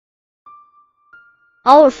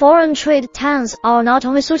Our foreign trade tents are not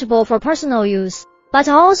only suitable for personal use, but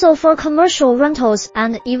also for commercial rentals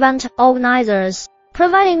and event organizers,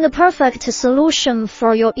 providing the perfect solution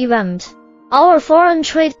for your event. Our foreign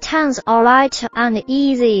trade tents are light and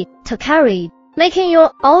easy to carry, making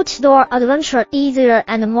your outdoor adventure easier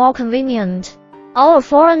and more convenient. Our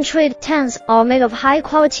foreign trade tents are made of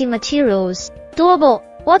high-quality materials, durable,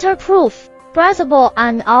 waterproof, breathable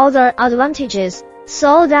and other advantages,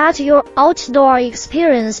 so that your outdoor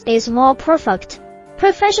experience is more perfect.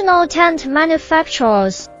 Professional tent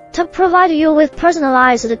manufacturers to provide you with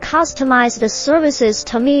personalized, customized services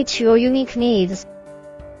to meet your unique needs.